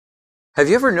Have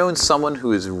you ever known someone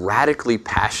who is radically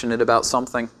passionate about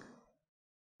something?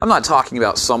 I'm not talking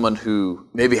about someone who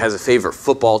maybe has a favorite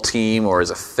football team or is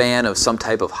a fan of some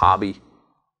type of hobby.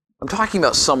 I'm talking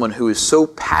about someone who is so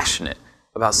passionate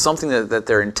about something that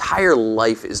their entire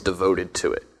life is devoted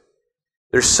to it.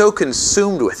 They're so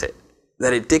consumed with it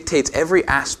that it dictates every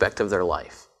aspect of their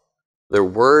life. Their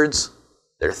words,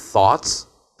 their thoughts,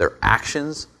 their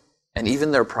actions, and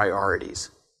even their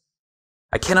priorities.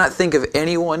 I cannot think of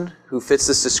anyone who fits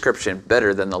this description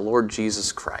better than the Lord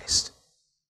Jesus Christ.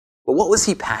 But what was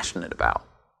he passionate about?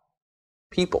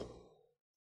 People.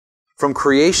 From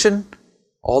creation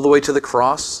all the way to the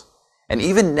cross, and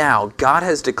even now, God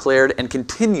has declared and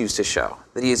continues to show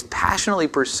that he is passionately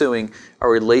pursuing a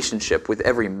relationship with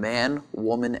every man,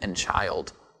 woman, and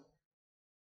child.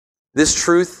 This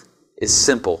truth is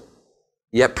simple,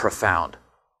 yet profound.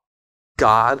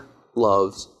 God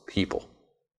loves people.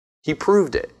 He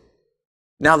proved it.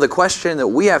 Now the question that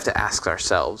we have to ask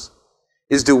ourselves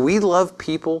is, do we love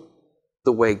people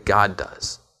the way God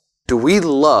does? Do we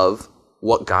love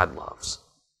what God loves?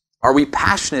 Are we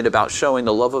passionate about showing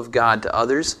the love of God to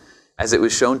others as it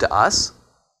was shown to us?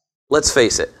 Let's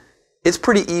face it, it's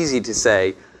pretty easy to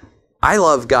say, I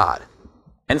love God,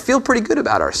 and feel pretty good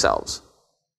about ourselves.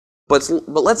 But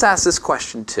let's ask this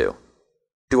question too.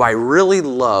 Do I really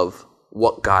love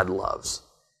what God loves?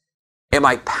 Am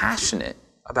I passionate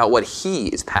about what he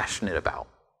is passionate about?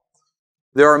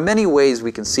 There are many ways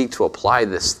we can seek to apply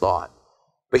this thought,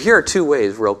 but here are two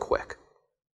ways real quick.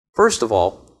 First of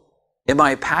all, am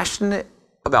I passionate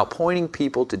about pointing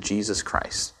people to Jesus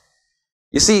Christ?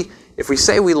 You see, if we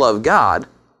say we love God,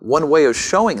 one way of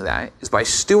showing that is by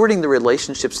stewarding the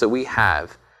relationships that we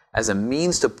have as a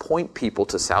means to point people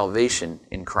to salvation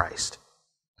in Christ.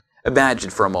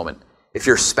 Imagine for a moment if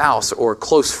your spouse or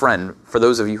close friend, for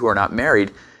those of you who are not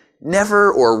married, never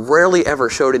or rarely ever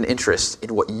showed an interest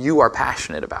in what you are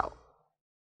passionate about.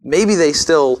 Maybe they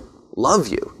still love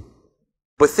you,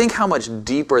 but think how much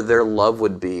deeper their love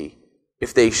would be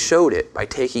if they showed it by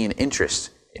taking an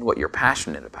interest in what you're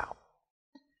passionate about.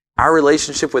 Our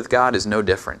relationship with God is no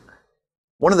different.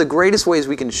 One of the greatest ways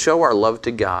we can show our love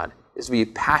to God is to be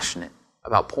passionate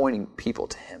about pointing people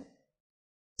to him.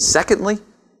 Secondly,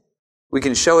 we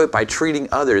can show it by treating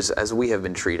others as we have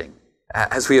been treated.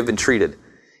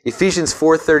 Ephesians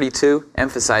 4:32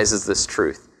 emphasizes this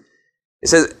truth. It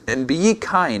says, "And be ye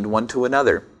kind one to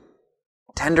another,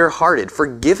 tenderhearted,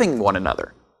 forgiving one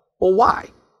another." Well,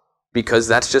 why? Because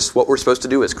that's just what we're supposed to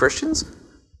do as Christians?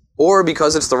 Or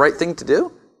because it's the right thing to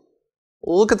do?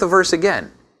 Well, look at the verse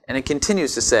again, and it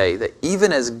continues to say that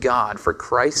even as God for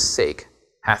Christ's sake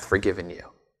hath forgiven you.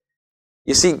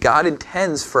 You see, God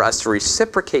intends for us to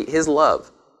reciprocate his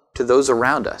love to those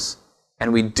around us,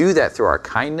 and we do that through our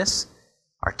kindness,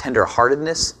 our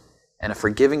tenderheartedness, and a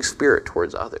forgiving spirit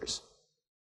towards others.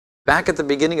 Back at the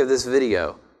beginning of this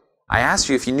video, I asked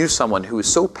you if you knew someone who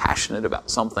was so passionate about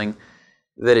something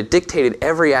that it dictated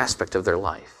every aspect of their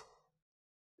life.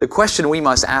 The question we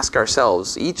must ask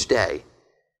ourselves each day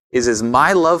is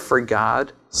my love for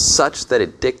God such that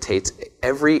it dictates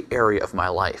every area of my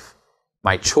life?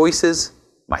 My choices,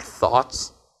 my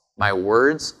thoughts, my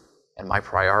words, and my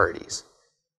priorities.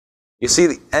 You see,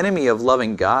 the enemy of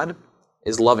loving God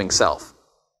is loving self.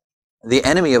 The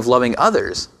enemy of loving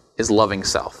others is loving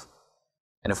self.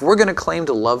 And if we're going to claim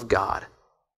to love God,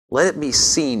 let it be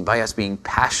seen by us being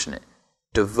passionate,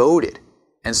 devoted,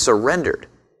 and surrendered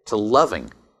to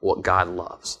loving what God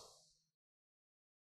loves.